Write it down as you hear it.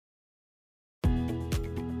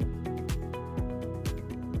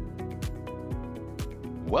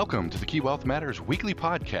Welcome to the Key Wealth Matters weekly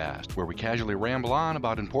podcast, where we casually ramble on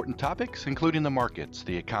about important topics, including the markets,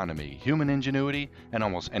 the economy, human ingenuity, and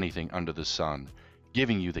almost anything under the sun,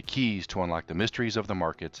 giving you the keys to unlock the mysteries of the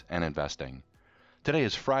markets and investing. Today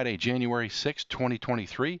is Friday, January 6,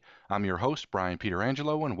 2023. I'm your host, Brian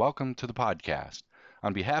Peterangelo, and welcome to the podcast.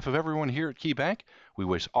 On behalf of everyone here at KeyBank, we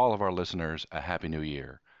wish all of our listeners a Happy New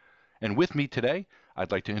Year. And with me today,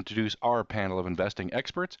 I'd like to introduce our panel of investing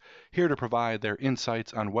experts here to provide their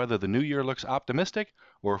insights on whether the new year looks optimistic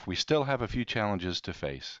or if we still have a few challenges to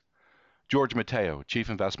face. George Mateo, Chief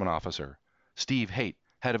Investment Officer, Steve Haight,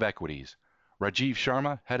 Head of Equities, Rajiv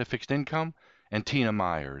Sharma, Head of Fixed Income, and Tina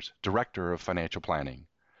Myers, Director of Financial Planning.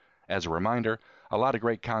 As a reminder, a lot of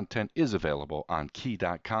great content is available on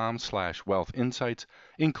key.com/wealth insights,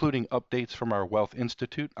 including updates from our Wealth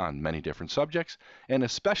Institute on many different subjects, and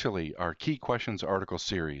especially our Key Questions article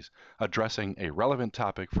series, addressing a relevant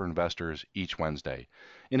topic for investors each Wednesday.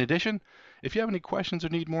 In addition, if you have any questions or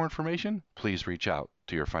need more information, please reach out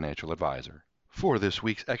to your financial advisor. For this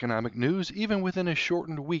week's economic news, even within a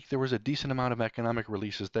shortened week, there was a decent amount of economic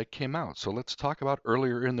releases that came out. So let's talk about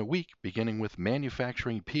earlier in the week, beginning with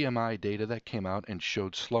manufacturing PMI data that came out and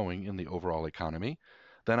showed slowing in the overall economy.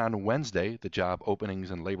 Then on Wednesday, the job openings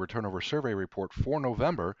and labor turnover survey report for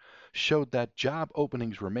November showed that job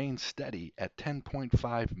openings remained steady at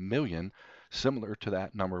 10.5 million, similar to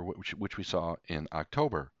that number which we saw in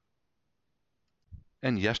October.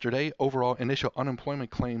 And yesterday, overall initial unemployment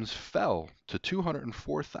claims fell to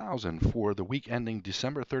 204,000 for the week ending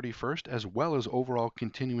December 31st, as well as overall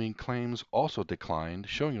continuing claims also declined,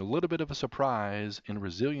 showing a little bit of a surprise in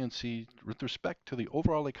resiliency with respect to the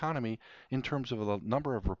overall economy in terms of the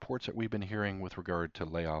number of reports that we've been hearing with regard to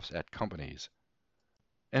layoffs at companies.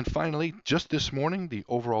 And finally, just this morning, the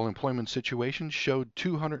overall employment situation showed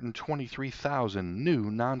 223,000 new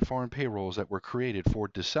non-farm payrolls that were created for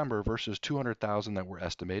December versus 200,000 that were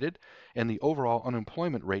estimated, and the overall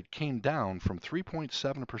unemployment rate came down from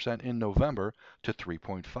 3.7% in November to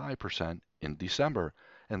 3.5% in December.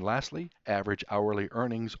 And lastly, average hourly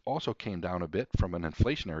earnings also came down a bit from an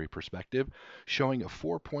inflationary perspective, showing a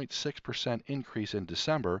 4.6% increase in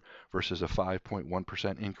December versus a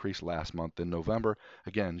 5.1% increase last month in November,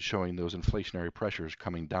 again showing those inflationary pressures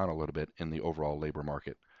coming down a little bit in the overall labor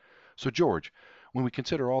market. So George, when we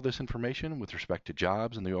consider all this information with respect to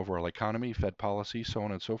jobs and the overall economy, Fed policy, so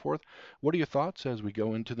on and so forth, what are your thoughts as we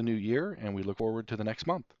go into the new year and we look forward to the next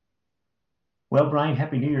month? Well, Brian,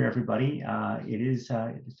 Happy New Year, everybody. It is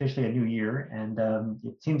officially a new year, and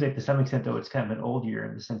it seems like to some extent, though, it's kind of an old year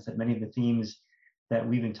in the sense that many of the themes that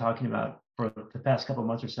we've been talking about for the past couple of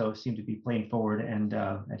months or so seem to be playing forward and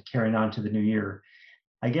carrying on to the new year.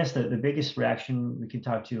 I guess the biggest reaction we can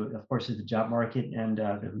talk to, of course, is the job market and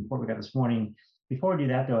the report we got this morning. Before we do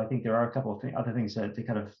that, though, I think there are a couple of other things to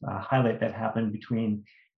kind of highlight that happened between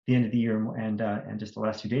the end of the year and just the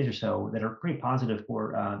last 2 days or so that are pretty positive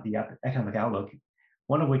for the economic outlook.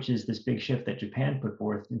 One of which is this big shift that Japan put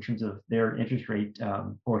forth in terms of their interest rate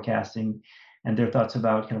forecasting and their thoughts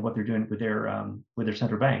about kind of what they're doing with their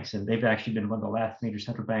central banks. And they've actually been one of the last major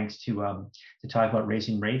central banks to talk about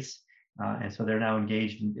raising rates. And so they're now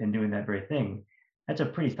engaged in doing that very thing. That's a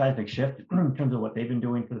pretty seismic shift in terms of what they've been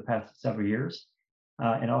doing for the past several years.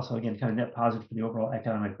 And also, again, kind of net positive for the overall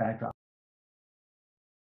economic backdrop.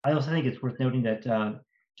 I also think it's worth noting that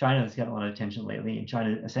China has gotten a lot of attention lately, and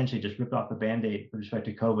China essentially just ripped off the Band-Aid with respect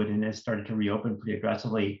to COVID and has started to reopen pretty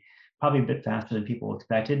aggressively, probably a bit faster than people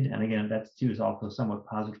expected. And again, that too is also somewhat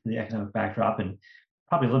positive for the economic backdrop and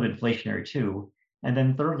probably a little bit inflationary too. And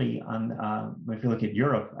then thirdly, if you look at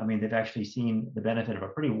Europe, I mean, they've actually seen the benefit of a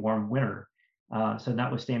pretty warm winter. So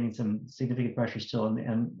notwithstanding some significant pressure still on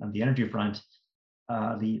the energy front,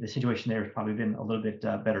 the situation there has probably been a little bit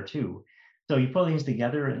better too. So you pull things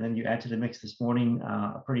together and then you add to the mix this morning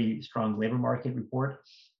a pretty strong labor market report.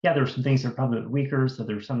 Yeah, there were some things that are probably a bit weaker. So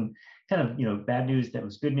there's some kind of bad news that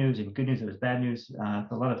was good news and good news that was bad news. A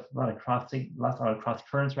lot of cross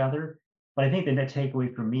currents rather. But I think the net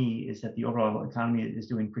takeaway for me is that the overall economy is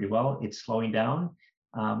doing pretty well. It's slowing down.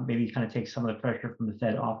 Maybe kind of take some of the pressure from the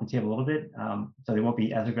Fed off the table a little bit, so they won't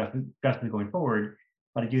be as aggressively going forward.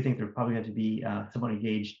 But I do think they're probably going to be somewhat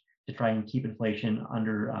engaged to try and keep inflation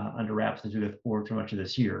under wraps as we go forward through much of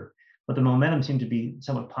this year. But the momentum seemed to be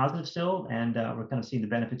somewhat positive still, and we're kind of seeing the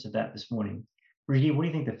benefits of that this morning. Rajiv, what do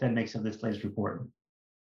you think the Fed makes of this latest report?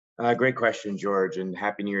 Great question, George, and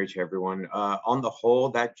Happy New Year to everyone. On the whole,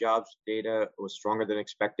 that jobs data was stronger than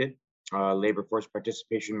expected. Labor force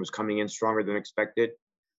participation was coming in stronger than expected.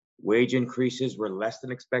 Wage increases were less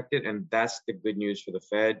than expected, and that's the good news for the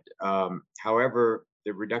Fed. However,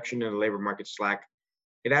 the reduction in the labor market slack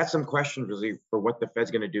it adds some questions really for what the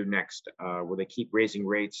Fed's going to do next. Will they keep raising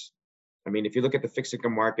rates? I mean, if you look at the fixed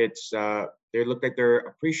income markets, they look like they're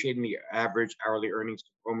appreciating the average hourly earnings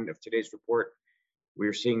component of today's report.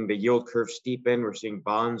 We're seeing the yield curve steepen. We're seeing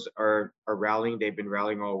bonds are rallying. They've been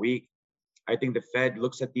rallying all week. I think the Fed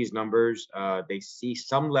looks at these numbers. They see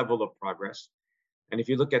some level of progress. And if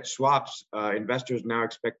you look at swaps, investors now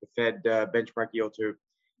expect the Fed benchmark yield to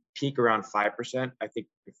peak around 5%. I think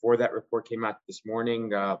before that report came out this morning,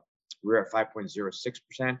 we were at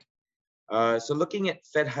 5.06%. So looking at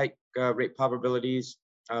Fed hike rate probabilities,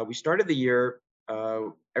 we started the year,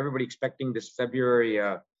 everybody expecting this February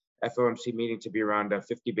FOMC meeting to be around a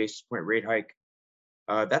 50 basis point rate hike.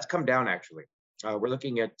 That's come down actually. We're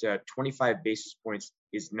looking at 25 basis points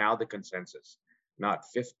is now the consensus, not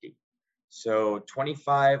 50. So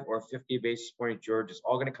 25 or 50 basis point, George, is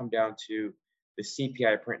all going to come down to the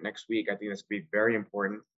CPI print next week. I think that's going to be very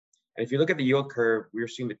important. And if you look at the yield curve, we're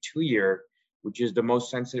seeing the 2-year, which is the most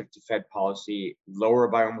sensitive to Fed policy, lower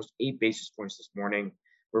by almost 8 basis points this morning.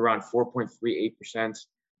 We're around 4.38%.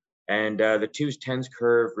 And the 2s-10s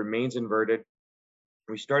curve remains inverted.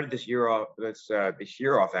 We started this year off,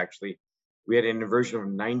 actually. We had an inversion of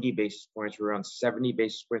 90 basis points. We're around 70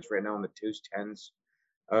 basis points right now on the 2s-10s.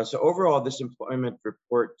 So overall, this employment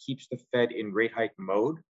report keeps the Fed in rate hike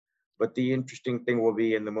mode. But the interesting thing will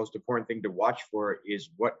be, and the most important thing to watch for,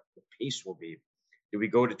 is what the pace will be. Do we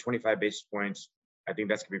go to 25 basis points? I think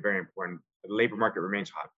that's going to be very important. The labor market remains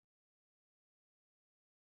hot.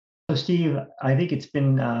 So Steve, I think it's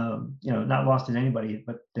been not lost on anybody,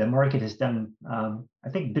 but the market has done I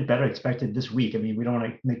think a bit better expected this week. I mean, we don't want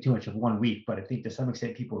to make too much of 1 week, but I think to some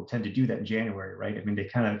extent people tend to do that in January, right? I mean, they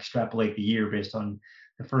kind of extrapolate the year based on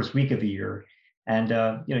the first week of the year. And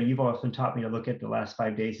you've often taught me to look at the last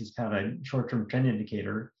 5 days as kind of a short-term trend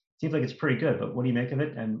indicator. Seems like it's pretty good, but what do you make of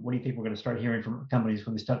it? And what do you think we're going to start hearing from companies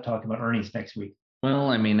when they start talking about earnings next week?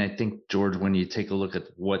 Well, I mean, I think, George, when you take a look at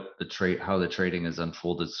how the trading has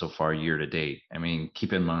unfolded so far year to date, I mean,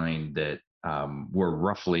 keep in mind that we're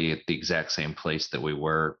roughly at the exact same place that we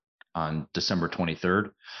were on December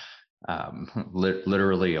 23rd,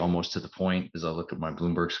 literally almost to the point as I look at my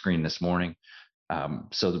Bloomberg screen this morning.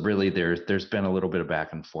 So really there's been a little bit of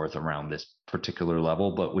back and forth around this particular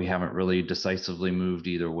level, but we haven't really decisively moved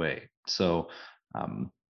either way. So,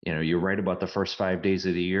 you're right about the first 5 days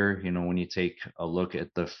of the year. When you take a look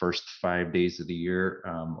at the first 5 days of the year,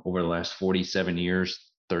 over the last 47 years,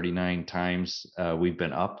 39 times we've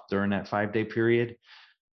been up during that 5-day period.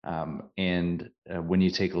 And when you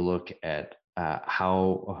take a look at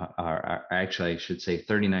actually I should say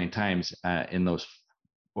 39 times in those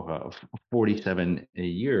 47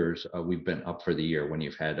 years, we've been up for the year when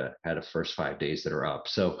you've had a first 5 days that are up.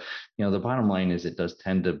 So, the bottom line is it does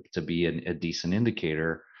tend to be a decent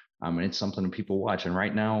indicator. And it's something that people watch. And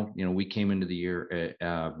right now, we came into the year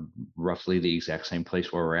at roughly the exact same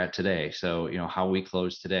place where we're at today. So, how we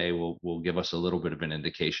close today will give us a little bit of an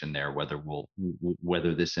indication there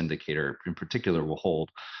whether this indicator in particular will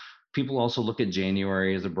hold. People also look at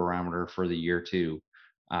January as a barometer for the year too.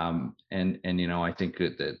 And I think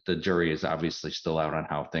that the jury is obviously still out on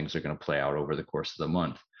how things are going to play out over the course of the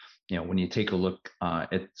month. When you take a look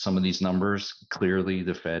at some of these numbers, clearly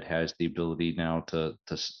the Fed has the ability now to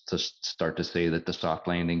start to say that the soft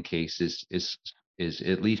landing case is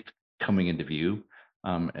at least coming into view,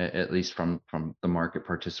 at least from the market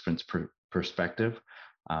participants' perspective.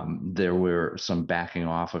 There were some backing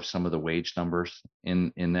off of some of the wage numbers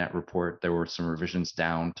in that report. There were some revisions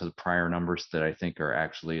down to the prior numbers that I think are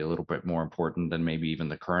actually a little bit more important than maybe even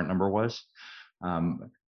the current number was.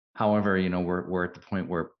 However, we're at the point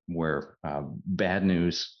where bad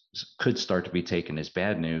news could start to be taken as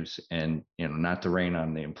bad news, and not to rain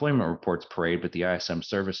on the employment reports parade, but the ISM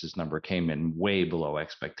services number came in way below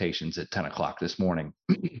expectations at 10 o'clock this morning,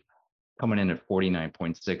 coming in at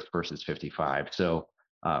 49.6 versus 55. So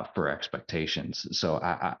for expectations. So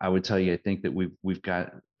I would tell you, I think that we've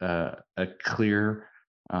got a clearly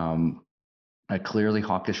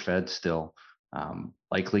hawkish Fed still,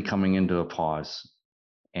 likely coming into a pause.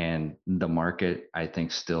 And the market, I think,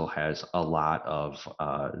 still has a lot of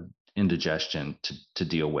indigestion to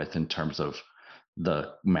deal with in terms of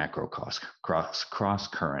the macro cross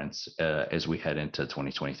currents as we head into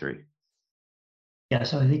 2023. Yeah,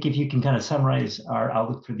 so I think if you can kind of summarize our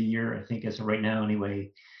outlook for the year, I think as of right now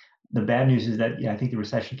anyway, the bad news is that, I think the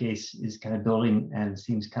recession case is kind of building and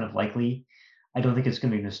seems kind of likely. I don't think it's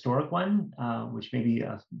going to be an historic one, which may be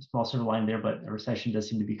a small silver line there, but a recession does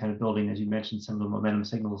seem to be kind of building. As you mentioned, some of the momentum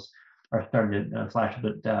signals are starting to flash a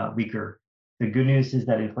bit weaker The good news is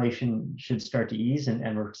that inflation should start to ease,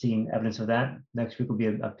 and we're seeing evidence of that. Next week will be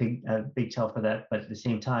a big tell for that, but at the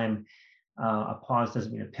same time, a pause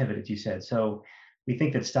doesn't mean a pivot, as you said. So we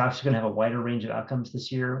think that stocks are going to have a wider range of outcomes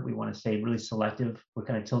this year. We want to stay really selective. We're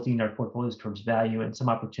kind of tilting our portfolios towards value and some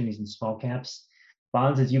opportunities in small caps.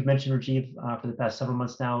 Bonds, as you've mentioned, Rajiv, for the past several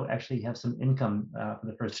months now, actually have some income for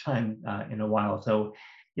the first time in a while. So,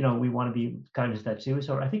 we want to be conscious of that too.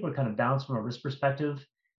 So I think we're kind of balanced from a risk perspective,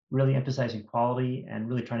 really emphasizing quality and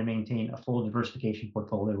really trying to maintain a full diversification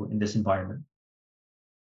portfolio in this environment.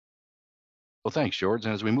 Well, thanks, George.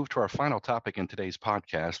 And as we move to our final topic in today's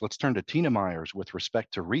podcast, let's turn to Tina Myers with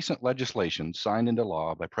respect to recent legislation signed into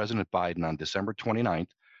law by President Biden on December 29th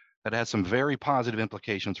that has some very positive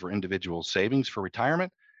implications for individual savings for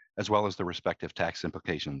retirement, as well as the respective tax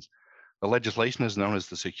implications. The legislation is known as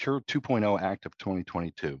the Secure 2.0 Act of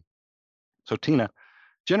 2022. So, Tina,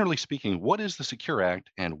 generally speaking, what is the Secure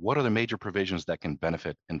Act and what are the major provisions that can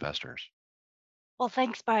benefit investors? Well,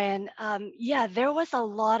 thanks, Brian. Yeah, there was a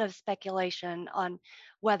lot of speculation on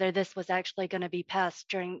whether this was actually going to be passed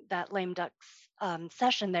during that lame ducks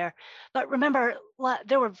session there. But remember,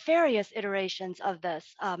 there were various iterations of this,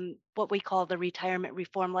 what we call the retirement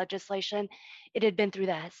reform legislation. It had been through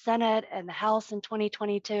the Senate and the House in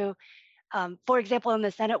 2022. For example, in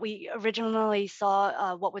the Senate, we originally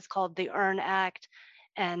saw what was called the EARN Act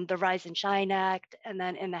and the Rise and Shine Act. And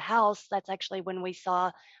then in the House, that's actually when we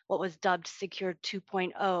saw what was dubbed Secure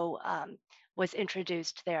 2.0 was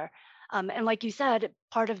introduced there. And like you said,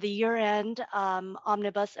 part of the year-end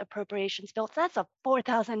omnibus appropriations bill, that's a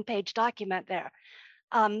 4,000-page document there.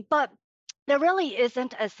 But there really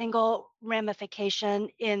isn't a single ramification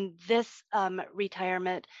in this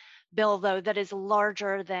retirement bill, though, that is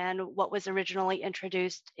larger than what was originally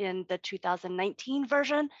introduced in the 2019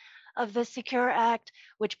 version of the Secure Act,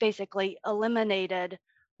 which basically eliminated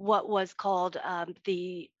what was called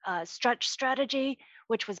the stretch strategy,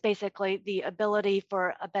 which was basically the ability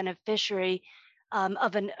for a beneficiary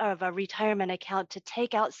of a retirement account to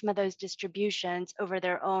take out some of those distributions over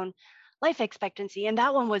their own life expectancy. And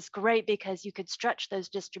that one was great because you could stretch those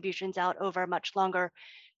distributions out over a much longer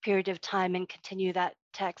period of time and continue that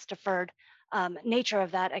tax deferred nature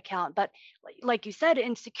of that account. But like you said,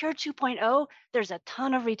 in Secure 2.0, there's a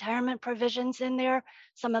ton of retirement provisions in there.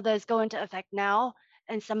 Some of those go into effect now,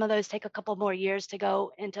 and some of those take a couple more years to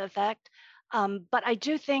go into effect. But I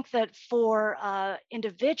do think that for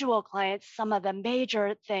individual clients, some of the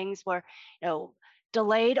major things were,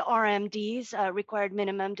 delayed RMDs, required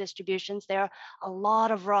minimum distributions. There are a lot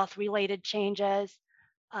of Roth-related changes.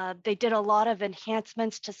 They did a lot of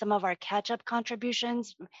enhancements to some of our catch-up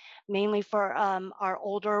contributions, mainly for our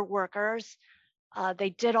older workers.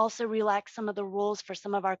 They did also relax some of the rules for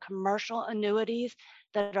some of our commercial annuities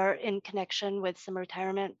that are in connection with some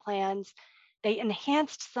retirement plans. They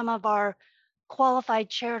enhanced some of our qualified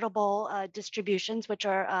charitable distributions, which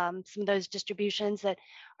are some of those distributions that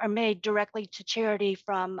are made directly to charity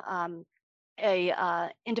from a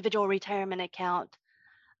individual retirement account.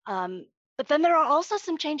 But then there are also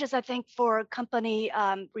some changes, I think, for company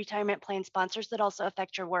retirement plan sponsors that also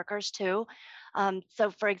affect your workers too.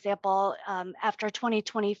 So for example, after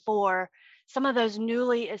 2024, some of those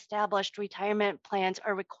newly established retirement plans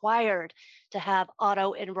are required to have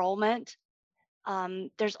auto enrollment.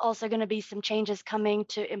 There's also going to be some changes coming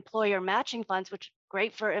to employer matching funds, which is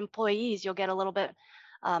great for employees. You'll get a little bit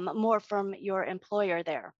more from your employer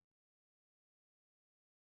there.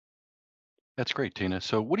 That's great, Tina.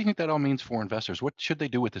 So what do you think that all means for investors? What should they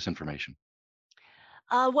do with this information?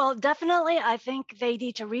 Well, definitely, I think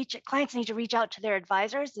clients need to reach out to their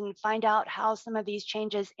advisors and find out how some of these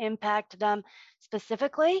changes impact them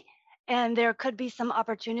specifically. And there could be some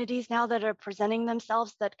opportunities now that are presenting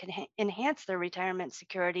themselves that can enhance their retirement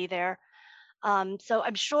security there. So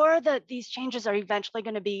I'm sure that these changes are eventually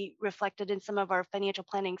going to be reflected in some of our financial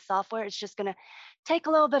planning software. It's just going to take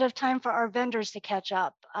a little bit of time for our vendors to catch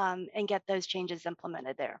up and get those changes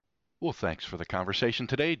implemented there. Well, thanks for the conversation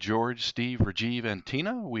today, George, Steve, Rajiv, and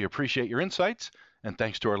Tina. We appreciate your insights. And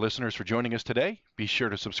thanks to our listeners for joining us today. Be sure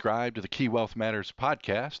to subscribe to the Key Wealth Matters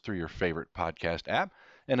podcast through your favorite podcast app.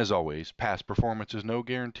 And as always, past performance is no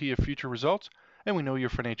guarantee of future results, and we know your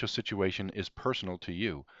financial situation is personal to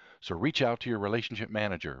you. So reach out to your relationship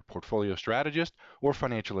manager, portfolio strategist, or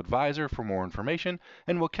financial advisor for more information,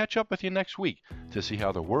 and we'll catch up with you next week to see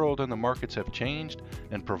how the world and the markets have changed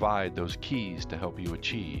and provide those keys to help you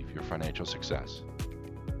achieve your financial success.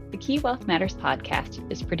 The Key Wealth Matters podcast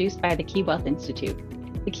is produced by the Key Wealth Institute.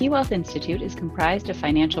 The Key Wealth Institute is comprised of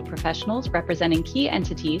financial professionals representing key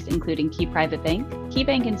entities including Key Private Bank, Key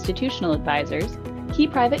Bank Institutional Advisors, Key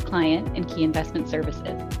Private Client, and Key Investment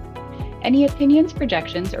Services. Any opinions,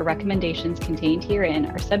 projections, or recommendations contained herein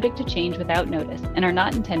are subject to change without notice and are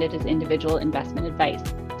not intended as individual investment advice.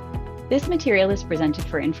 This material is presented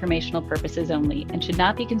for informational purposes only and should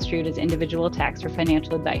not be construed as individual tax or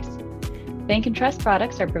financial advice. Bank and trust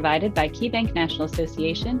products are provided by KeyBank National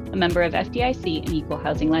Association, a member of FDIC and equal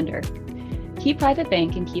housing lender. Key Private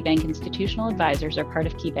Bank and KeyBank Institutional Advisors are part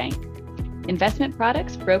of KeyBank. Investment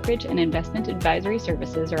products, brokerage, and investment advisory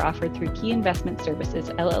services are offered through Key Investment Services,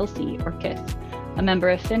 LLC, or KISS, a member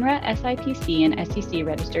of FINRA, SIPC, and SEC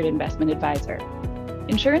registered investment advisor.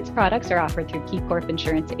 Insurance products are offered through KeyCorp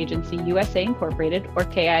Insurance Agency USA Incorporated, or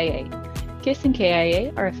KIA. KISS and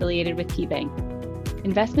KIA are affiliated with KeyBank.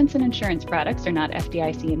 Investments and insurance products are not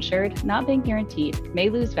FDIC insured, not bank guaranteed, may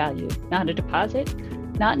lose value, not a deposit,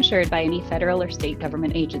 not insured by any federal or state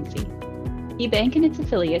government agency. KeyBank and its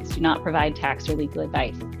affiliates do not provide tax or legal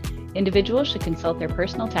advice. Individuals should consult their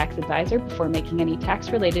personal tax advisor before making any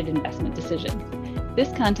tax-related investment decisions.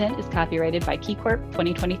 This content is copyrighted by KeyCorp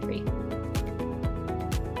 2023.